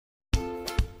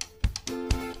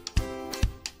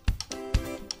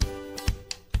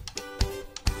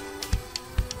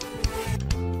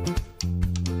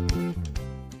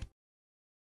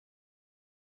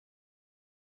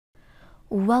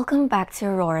Welcome back to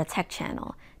Aurora Tech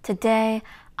Channel. Today,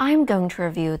 I'm going to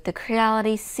review the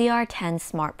Creality CR-10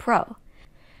 Smart Pro.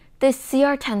 This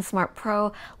CR-10 Smart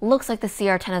Pro looks like the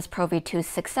CR-10S Pro V2's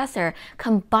successor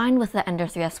combined with the Ender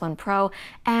 3S1 Pro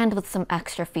and with some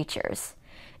extra features.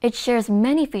 It shares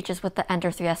many features with the Ender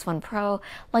 3S1 Pro,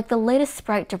 like the latest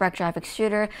Sprite direct drive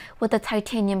extruder with a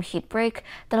titanium heat break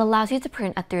that allows you to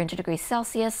print at 300 degrees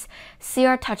Celsius,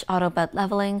 CR Touch auto bed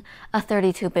leveling, a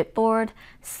 32-bit board,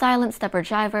 silent stepper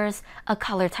drivers, a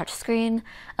color touch screen,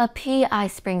 a PEI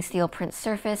spring steel print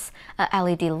surface, a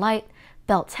LED light,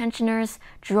 belt tensioners,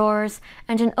 drawers,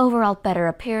 and an overall better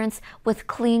appearance with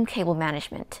clean cable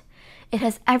management. It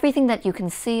has everything that you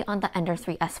can see on the Ender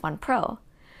 3S1 Pro.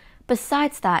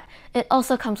 Besides that, it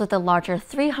also comes with a larger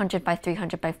 300 by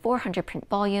 300 by 400 print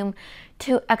volume,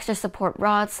 2 extra support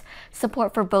rods,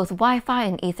 support for both Wi-Fi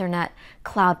and Ethernet,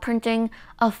 cloud printing,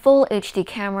 a full HD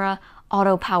camera,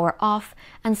 auto power off,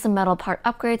 and some metal part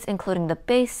upgrades including the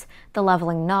base, the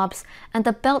leveling knobs, and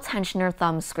the belt tensioner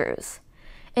thumb screws.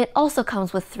 It also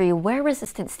comes with 3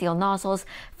 wear-resistant steel nozzles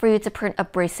for you to print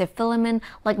abrasive filament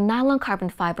like nylon carbon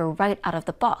fiber right out of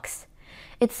the box.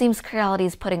 It seems Creality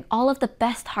is putting all of the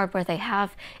best hardware they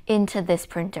have into this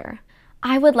printer.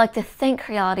 I would like to thank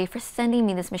Creality for sending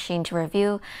me this machine to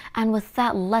review, and with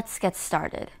that, let's get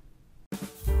started.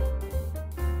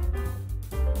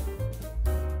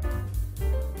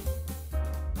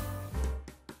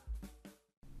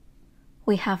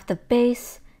 We have the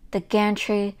base, the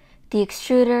gantry, the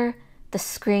extruder, the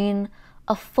screen,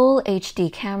 a full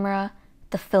HD camera,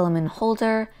 the filament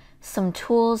holder, some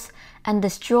tools, and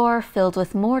this drawer filled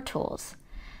with more tools.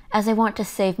 As I want to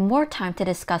save more time to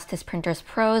discuss this printer's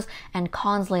pros and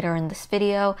cons later in this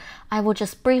video, I will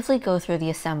just briefly go through the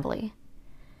assembly.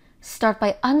 Start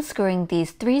by unscrewing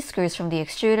these 3 screws from the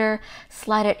extruder,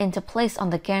 slide it into place on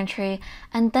the gantry,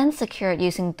 and then secure it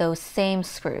using those same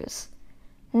screws.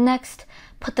 Next,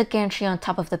 put the gantry on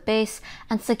top of the base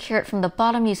and secure it from the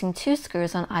bottom using 2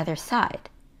 screws on either side.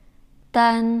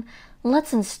 Then,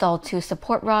 let's install 2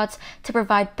 support rods to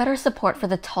provide better support for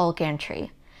the tall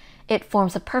gantry. It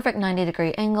forms a perfect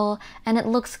 90-degree angle and it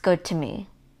looks good to me.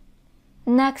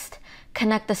 Next,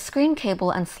 connect the screen cable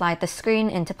and slide the screen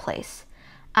into place.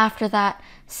 After that,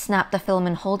 snap the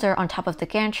filament holder on top of the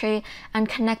gantry and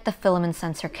connect the filament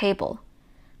sensor cable.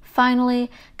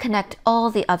 Finally, connect all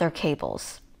the other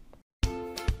cables.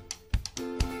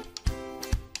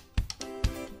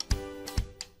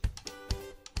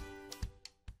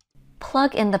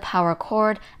 Plug in the power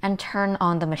cord and turn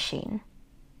on the machine.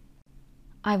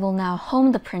 I will now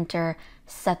home the printer,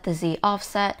 set the Z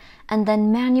offset, and then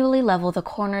manually level the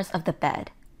corners of the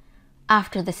bed.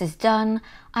 After this is done,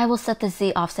 I will set the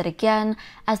Z offset again,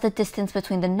 as the distance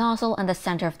between the nozzle and the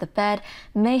center of the bed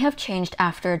may have changed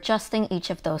after adjusting each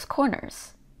of those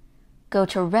corners. Go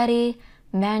to Ready,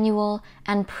 Manual,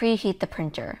 and preheat the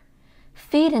printer.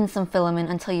 Feed in some filament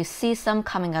until you see some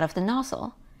coming out of the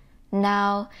nozzle.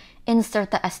 Now,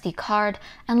 insert the SD card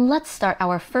and let's start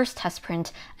our first test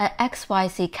print at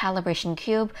XYZ calibration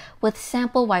cube with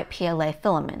sample white PLA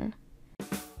filament.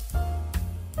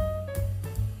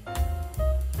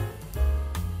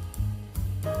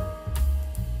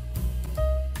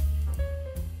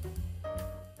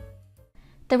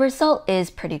 The result is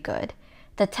pretty good.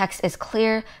 The text is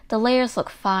clear, the layers look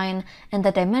fine, and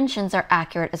the dimensions are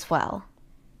accurate as well.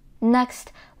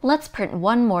 Next, let's print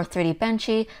one more 3D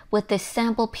benchy with this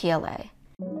sample PLA.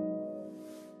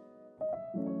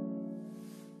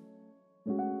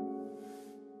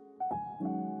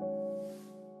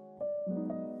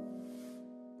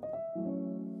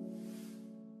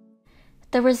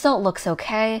 The result looks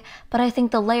okay, but I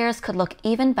think the layers could look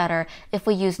even better if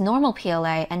we use normal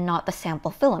PLA and not the sample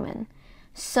filament.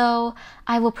 So,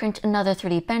 I will print another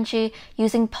 3D benchy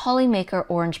using Polymaker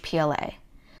Orange PLA.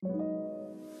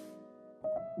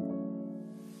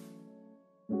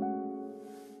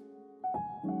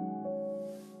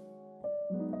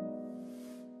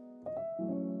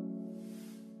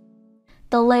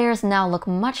 The layers now look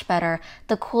much better,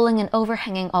 the cooling and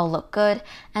overhanging all look good,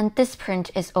 and this print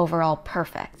is overall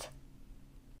perfect.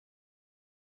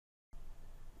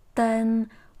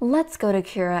 Then, let's go to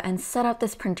Cura and set up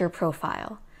this printer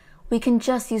profile. We can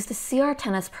just use the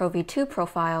CR-10S Pro V2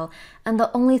 profile, and the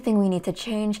only thing we need to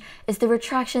change is the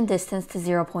retraction distance to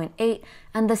 0.8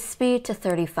 and the speed to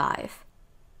 35.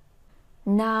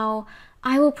 Now,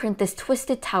 I will print this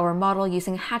twisted tower model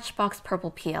using Hatchbox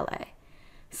Purple PLA.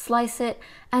 Slice it,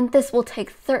 and this will take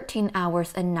 13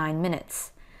 hours and 9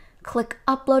 minutes. Click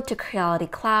Upload to Creality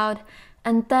Cloud,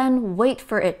 and then wait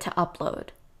for it to upload.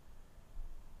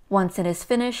 Once it is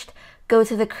finished, Go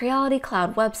to the Creality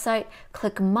Cloud website,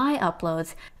 click My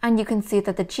Uploads, and you can see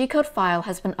that the G-code file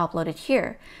has been uploaded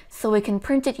here, so we can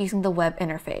print it using the web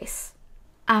interface.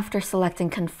 After selecting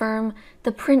Confirm,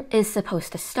 the print is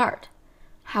supposed to start.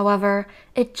 However,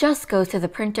 it just goes to the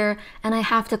printer and I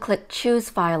have to click Choose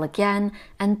File again,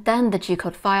 and then the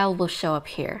G-code file will show up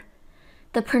here.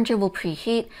 The printer will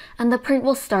preheat and the print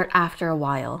will start after a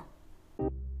while.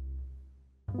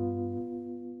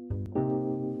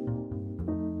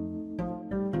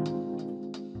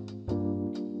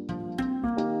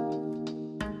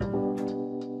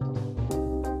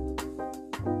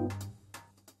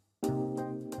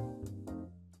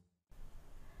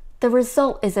 The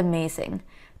result is amazing.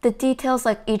 The details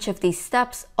like each of these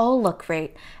steps all look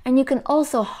great, and you can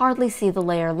also hardly see the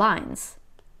layer lines.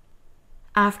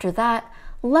 After that,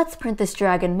 let's print this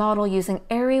dragon model using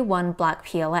Area 1 black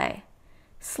PLA.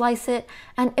 Slice it,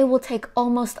 and it will take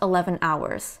almost 11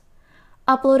 hours.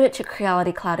 Upload it to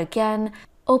Creality Cloud again,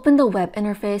 open the web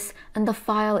interface, and the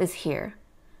file is here.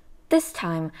 This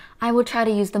time, I will try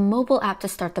to use the mobile app to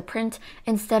start the print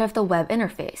instead of the web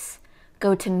interface.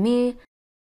 Go to Me,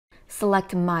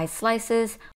 select My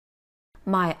Slices,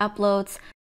 My Uploads,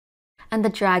 and the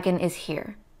dragon is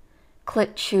here.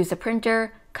 Click Choose a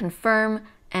Printer, Confirm,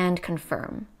 and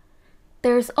Confirm.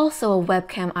 There's also a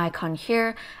webcam icon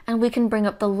here, and we can bring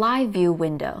up the live view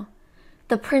window.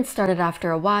 The print started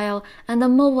after a while, and the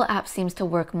mobile app seems to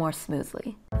work more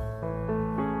smoothly.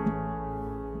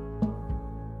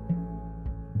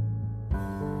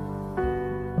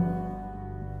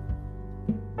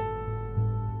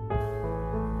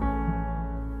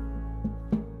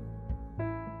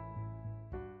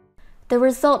 The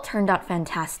result turned out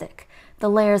fantastic. The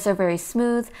layers are very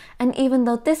smooth, and even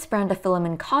though this brand of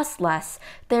filament costs less,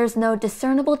 there's no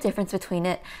discernible difference between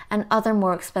it and other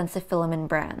more expensive filament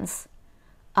brands.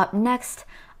 Up next,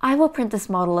 I will print this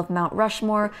model of Mount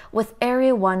Rushmore with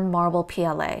Area 1 marble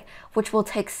PLA, which will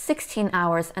take 16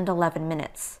 hours and 11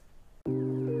 minutes.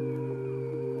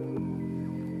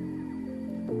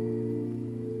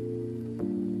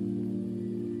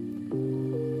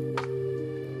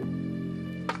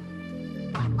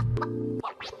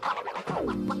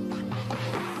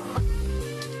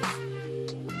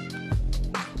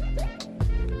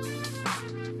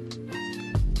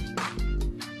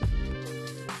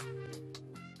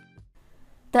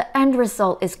 The end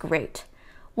result is great.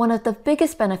 One of the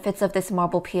biggest benefits of this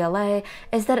marble PLA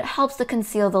is that it helps to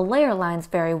conceal the layer lines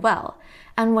very well,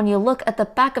 and when you look at the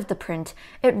back of the print,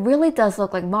 it really does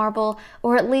look like marble,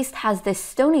 or at least has this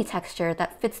stony texture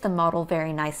that fits the model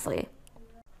very nicely.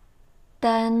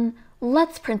 Then,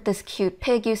 let's print this cute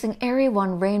pig using Area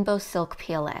 1 Rainbow Silk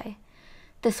PLA.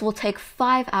 This will take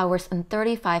 5 hours and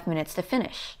 35 minutes to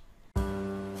finish.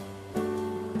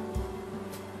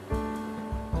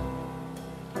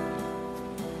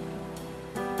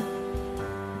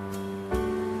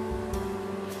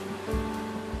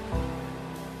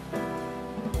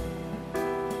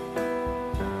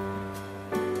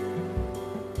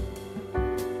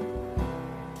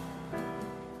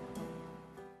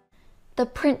 The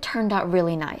print turned out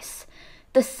really nice.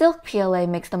 The silk PLA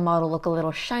makes the model look a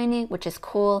little shiny, which is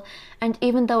cool, and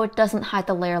even though it doesn't hide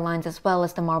the layer lines as well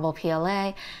as the marble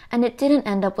PLA, and it didn't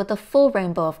end up with a full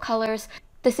rainbow of colors,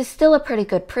 this is still a pretty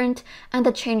good print, and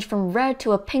the change from red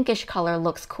to a pinkish color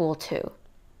looks cool too.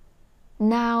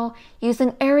 Now,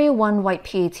 using Area 1 white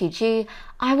PETG,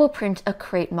 I will print a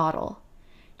crate model.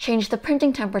 Change the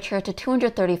printing temperature to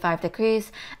 235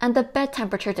 degrees and the bed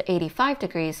temperature to 85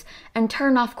 degrees, and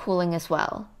turn off cooling as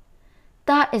well.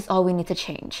 That is all we need to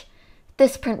change.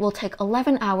 This print will take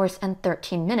 11 hours and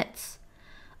 13 minutes.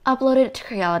 Upload it to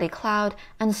Creality Cloud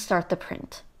and start the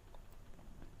print.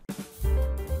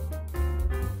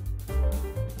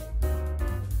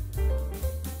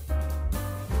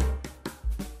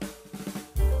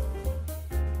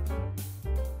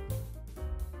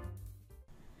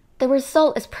 The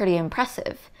result is pretty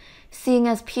impressive. Seeing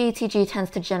as PETG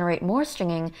tends to generate more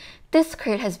stringing, this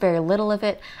crate has very little of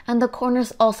it, and the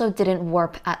corners also didn't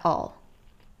warp at all.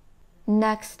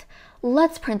 Next,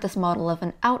 let's print this model of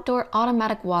an outdoor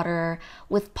automatic waterer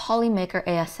with Polymaker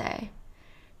ASA.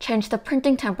 Change the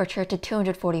printing temperature to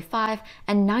 245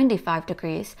 and 95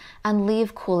 degrees and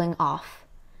leave cooling off.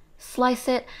 Slice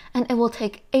it, and it will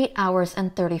take 8 hours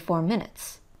and 34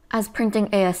 minutes. As printing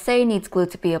ASA needs glue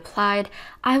to be applied,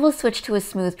 I will switch to a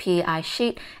smooth PEI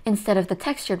sheet instead of the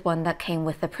textured one that came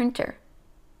with the printer.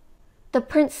 The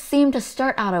print seemed to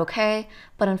start out okay,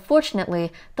 but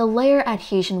unfortunately, the layer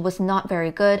adhesion was not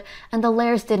very good and the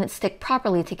layers didn't stick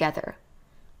properly together.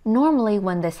 Normally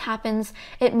when this happens,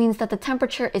 it means that the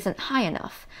temperature isn't high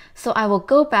enough, so I will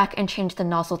go back and change the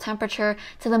nozzle temperature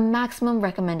to the maximum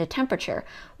recommended temperature,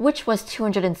 which was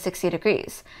 260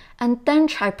 degrees, and then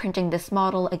try printing this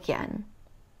model again.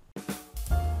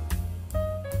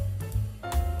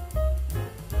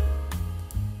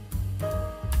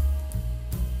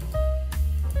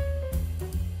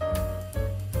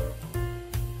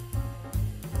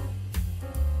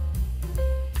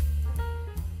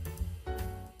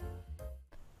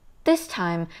 This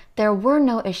time, there were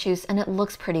no issues and it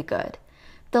looks pretty good.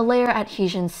 The layer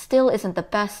adhesion still isn't the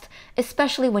best,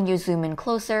 especially when you zoom in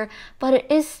closer, but it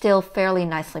is still fairly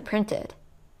nicely printed.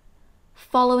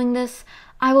 Following this,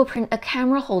 I will print a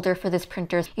camera holder for this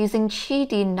printer using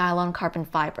Chi-D nylon carbon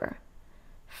fiber.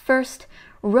 First,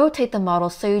 rotate the model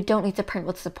so you don't need to print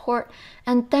with support,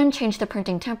 and then change the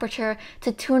printing temperature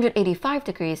to 285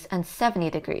 degrees and 70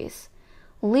 degrees.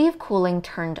 Leave cooling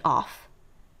turned off.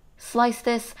 Slice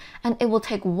this, and it will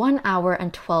take 1 hour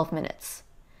and 12 minutes.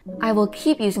 I will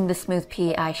keep using the smooth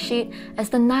PEI sheet as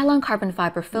the nylon carbon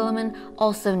fiber filament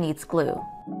also needs glue.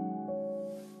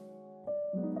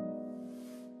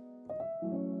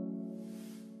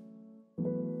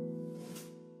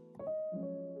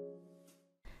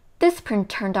 This print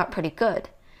turned out pretty good.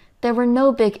 There were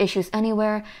no big issues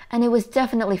anywhere, and it was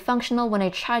definitely functional when I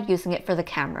tried using it for the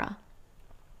camera.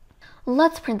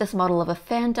 Let's print this model of a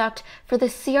fan duct for the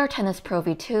CR-10S Pro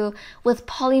V2 with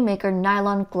Polymaker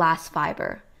nylon glass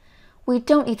fiber. We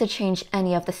don't need to change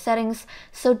any of the settings,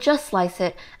 so just slice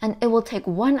it and it will take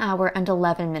 1 hour and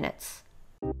 11 minutes.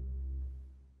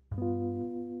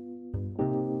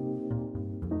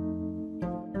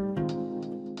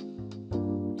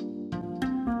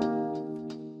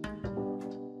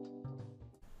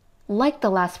 Like the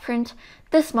last print,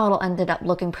 this model ended up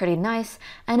looking pretty nice,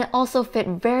 and it also fit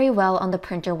very well on the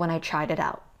printer when I tried it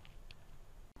out.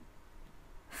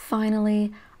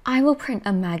 Finally, I will print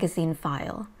a magazine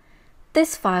file.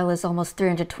 This file is almost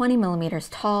 320 millimeters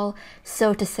tall,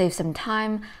 so to save some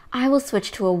time, I will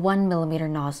switch to a 1 millimeter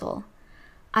nozzle.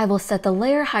 I will set the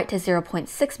layer height to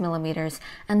 0.6 millimeters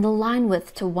and the line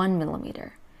width to 1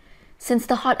 millimeter. Since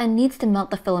the hot end needs to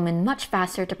melt the filament much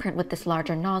faster to print with this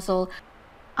larger nozzle,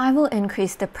 I will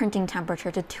increase the printing temperature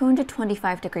to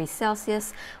 225 degrees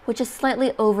Celsius, which is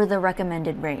slightly over the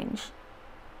recommended range.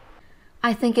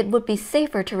 I think it would be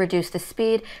safer to reduce the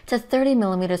speed to 30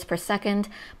 millimeters per second,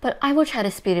 but I will try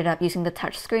to speed it up using the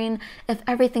touch screen if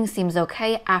everything seems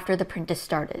okay after the print is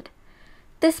started.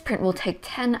 This print will take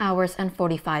 10 hours and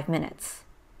 45 minutes.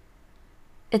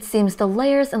 It seems the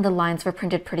layers and the lines were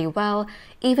printed pretty well,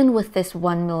 even with this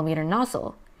 1 millimeter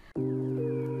nozzle.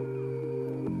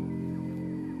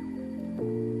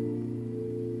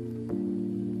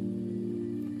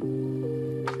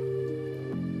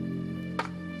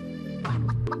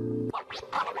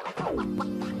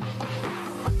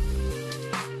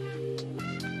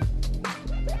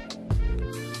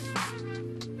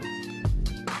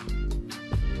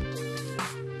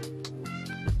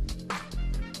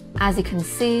 As you can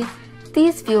see,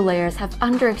 these few layers have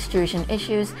under extrusion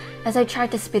issues as I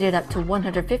tried to speed it up to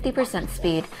 150%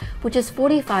 speed, which is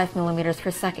 45 millimeters per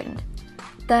second.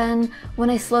 Then, when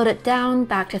I slowed it down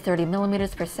back to 30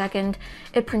 millimeters per second,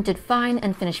 it printed fine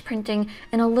and finished printing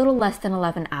in a little less than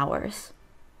 11 hours.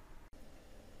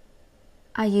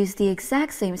 I used the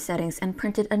exact same settings and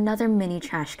printed another mini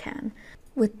trash can.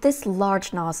 With this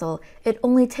large nozzle, it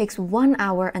only takes 1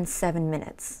 hour and 7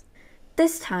 minutes.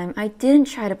 This time, I didn't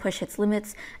try to push its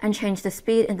limits and change the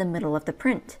speed in the middle of the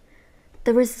print.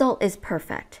 The result is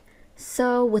perfect.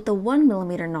 So, with a 1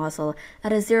 millimeter nozzle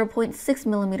at a 0.6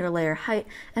 millimeter layer height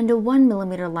and a 1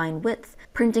 millimeter line width,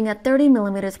 printing at 30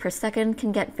 millimeters per second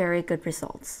can get very good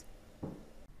results.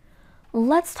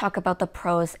 Let's talk about the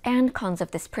pros and cons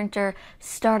of this printer,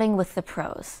 starting with the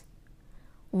pros.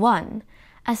 1.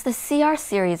 As the CR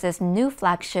series' new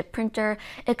flagship printer,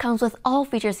 it comes with all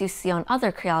features you see on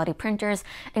other Creality printers,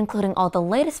 including all the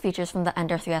latest features from the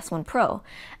Ender 3S1 Pro,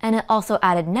 and it also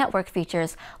added network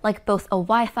features like both a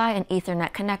Wi-Fi and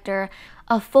Ethernet connector,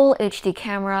 a full HD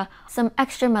camera, some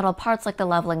extra metal parts like the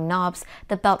leveling knobs,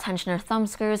 the belt tensioner thumb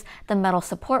screws, the metal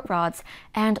support rods,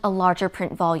 and a larger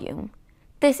print volume.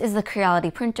 This is the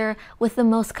Creality printer with the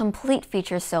most complete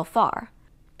features so far.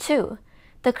 2.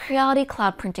 The Creality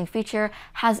Cloud Printing feature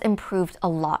has improved a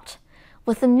lot.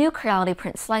 With the new Creality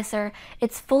Print Slicer,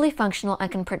 it's fully functional and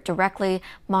can print directly,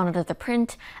 monitor the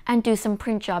print, and do some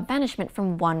print job management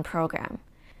from one program.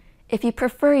 If you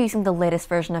prefer using the latest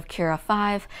version of Cura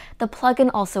 5, the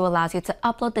plugin also allows you to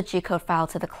upload the G-code file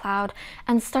to the cloud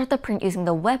and start the print using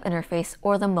the web interface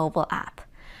or the mobile app.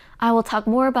 I will talk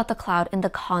more about the cloud in the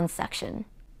cons section.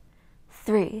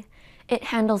 3. It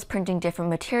handles printing different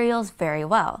materials very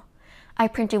well. I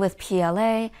printed with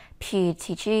PLA,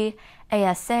 PETG,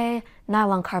 ASA,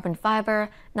 nylon carbon fiber,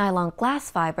 nylon glass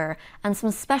fiber, and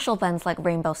some special blends like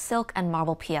rainbow silk and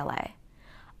marble PLA.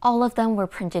 All of them were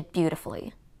printed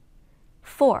beautifully.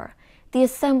 4. The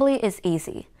assembly is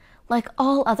easy. Like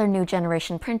all other new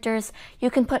generation printers, you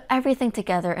can put everything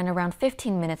together in around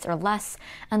 15 minutes or less,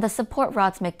 and the support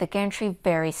rods make the gantry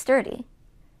very sturdy.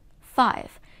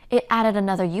 5. It added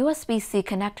another USB-C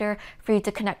connector for you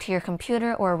to connect to your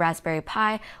computer or a Raspberry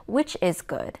Pi, which is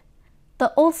good.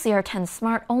 The old CR-10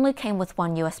 Smart only came with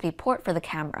one USB port for the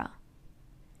camera.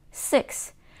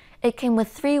 6. It came with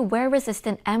 3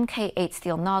 wear-resistant MK8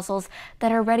 steel nozzles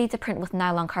that are ready to print with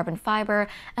nylon carbon fiber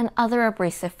and other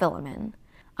abrasive filament.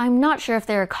 I'm not sure if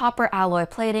they are copper alloy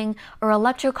plating or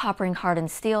electrocoppering hardened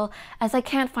steel, as I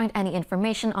can't find any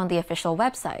information on the official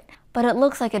website, but it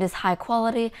looks like it is high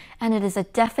quality and it is a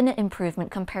definite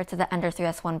improvement compared to the Ender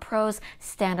 3S1 Pro's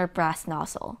standard brass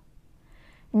nozzle.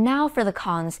 Now for the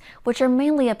cons, which are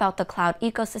mainly about the cloud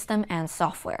ecosystem and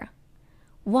software.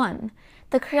 1.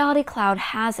 The Creality Cloud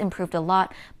has improved a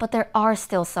lot, but there are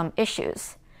still some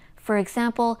issues. For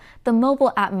example, the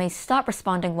mobile app may stop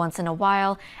responding once in a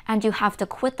while, and you have to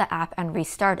quit the app and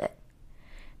restart it.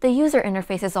 The user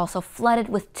interface is also flooded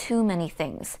with too many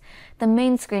things. The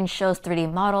main screen shows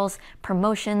 3D models,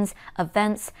 promotions,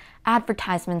 events,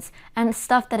 advertisements, and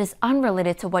stuff that is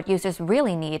unrelated to what users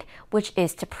really need, which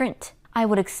is to print. I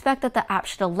would expect that the app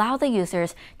should allow the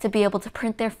users to be able to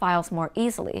print their files more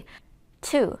easily.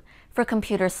 2. For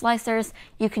computer slicers,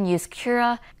 you can use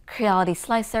Cura, Creality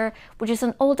Slicer, which is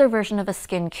an older version of a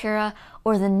skin Cura,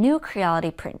 or the new Creality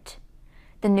Print.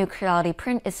 The new Creality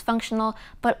Print is functional,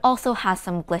 but also has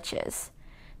some glitches.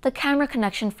 The camera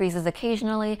connection freezes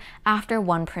occasionally after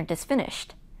one print is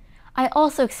finished. I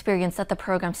also experienced that the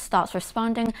program stops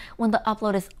responding when the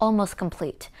upload is almost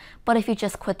complete, but if you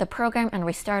just quit the program and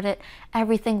restart it,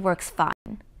 everything works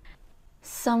fine.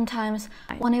 Sometimes,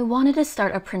 when I wanted to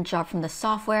start a print job from the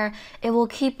software, it will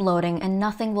keep loading and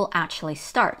nothing will actually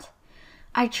start.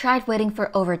 I tried waiting for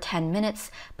over 10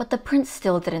 minutes, but the print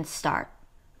still didn't start.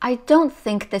 I don't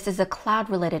think this is a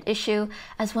cloud-related issue,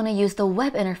 as when I used the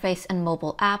web interface and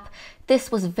mobile app,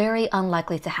 this was very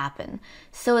unlikely to happen,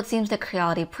 so it seems that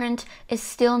Creality Print is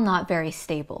still not very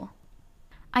stable.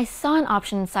 I saw an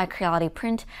option inside Creality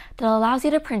Print that allows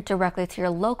you to print directly to your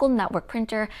local network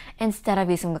printer instead of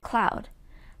using the cloud.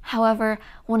 However,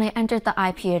 when I entered the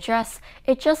IP address,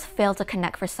 it just failed to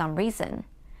connect for some reason.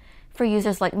 For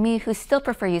users like me who still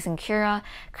prefer using Cura,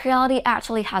 Creality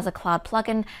actually has a cloud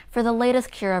plugin for the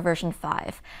latest Cura version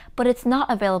 5, but it's not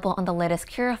available on the latest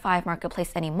Cura 5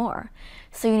 marketplace anymore,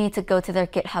 so you need to go to their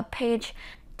GitHub page,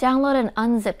 download and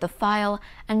unzip the file,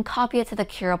 and copy it to the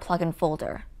Cura plugin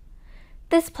folder.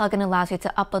 This plugin allows you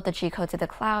to upload the G-code to the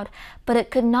cloud, but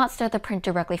it could not start the print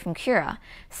directly from Cura,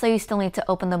 so you still need to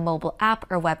open the mobile app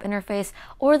or web interface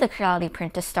or the Creality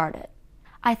Print to start it.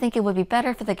 I think it would be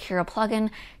better for the Cura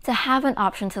plugin to have an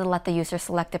option to let the user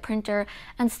select the printer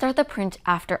and start the print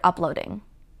after uploading.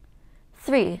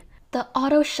 3. The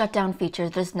auto shutdown feature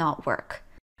does not work.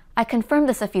 I confirmed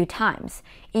this a few times.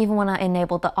 Even when I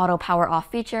enabled the auto power off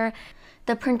feature,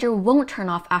 the printer won't turn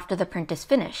off after the print is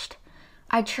finished.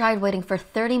 I tried waiting for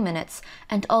 30 minutes,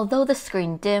 and although the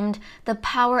screen dimmed, the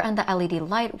power and the LED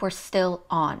light were still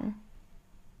on.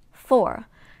 4.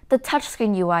 The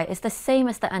touchscreen UI is the same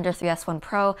as the Ender 3S1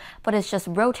 Pro, but it's just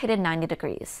rotated 90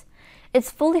 degrees.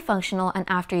 It's fully functional, and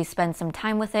after you spend some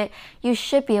time with it, you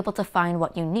should be able to find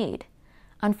what you need.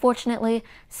 Unfortunately,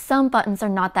 some buttons are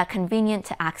not that convenient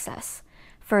to access.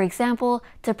 For example,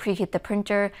 to preheat the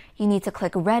printer, you need to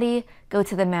click Ready, go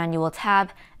to the Manual tab,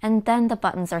 and then the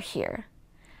buttons are here.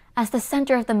 As the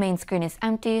center of the main screen is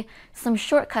empty, some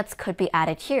shortcuts could be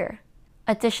added here.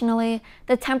 Additionally,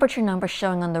 the temperature numbers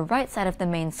showing on the right side of the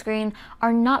main screen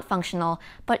are not functional,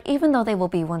 but even though they will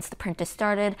be once the print is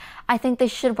started, I think they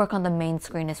should work on the main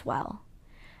screen as well.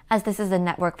 As this is a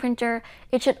network printer,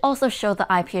 it should also show the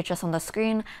IP address on the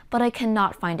screen, but I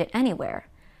cannot find it anywhere.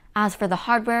 As for the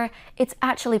hardware, it's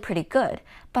actually pretty good,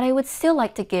 but I would still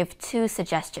like to give 2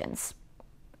 suggestions.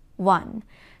 1.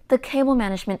 The cable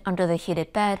management under the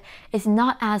heated bed is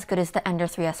not as good as the Ender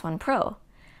 3S1 Pro.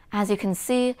 As you can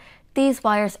see, these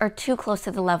wires are too close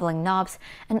to the leveling knobs,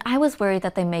 and I was worried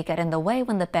that they may get in the way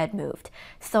when the bed moved,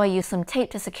 so I used some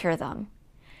tape to secure them.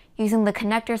 Using the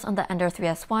connectors on the Ender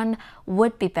 3S1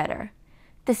 would be better.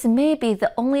 This may be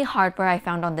the only hardware I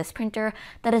found on this printer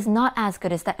that is not as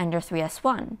good as the Ender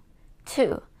 3S1.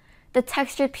 2. The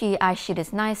textured PEI sheet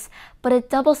is nice, but a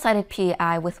double-sided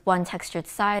PEI with one textured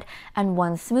side and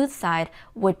one smooth side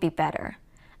would be better.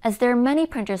 As there are many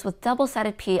printers with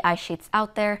double-sided PEI sheets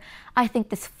out there, I think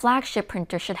this flagship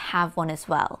printer should have one as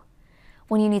well.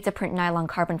 When you need to print nylon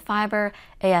carbon fiber,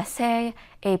 ASA,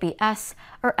 ABS,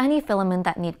 or any filament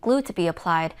that need glue to be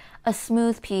applied, a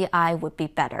smooth PEI would be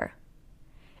better.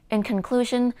 In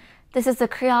conclusion, this is the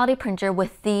Creality printer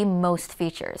with the most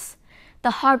features.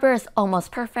 The hardware is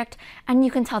almost perfect, and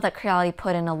you can tell that Creality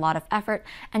put in a lot of effort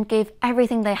and gave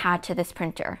everything they had to this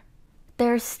printer.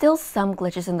 There are still some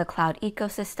glitches in the cloud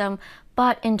ecosystem,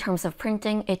 but in terms of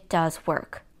printing, it does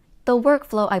work. The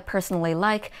workflow I personally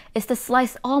like is to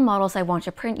slice all models I want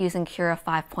to print using Cura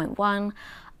 5.1,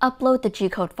 upload the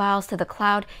G-code files to the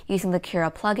cloud using the Cura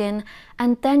plugin,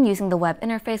 and then using the web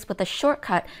interface with a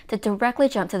shortcut to directly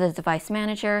jump to the device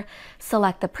manager,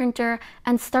 select the printer,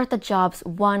 and start the jobs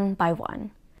one by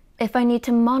one. If I need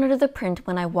to monitor the print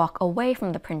when I walk away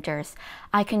from the printers,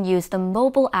 I can use the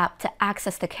mobile app to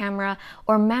access the camera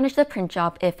or manage the print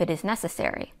job if it is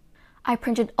necessary. I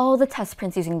printed all the test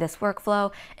prints using this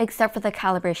workflow except for the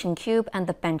calibration cube and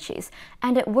the benchies,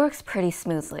 and it works pretty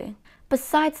smoothly.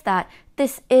 Besides that,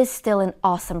 this is still an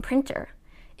awesome printer.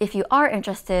 If you are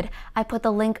interested, I put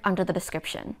the link under the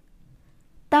description.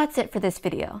 That's it for this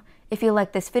video. If you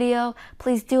like this video,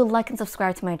 please do like and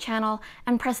subscribe to my channel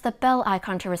and press the bell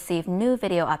icon to receive new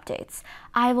video updates.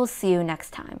 I will see you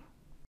next time.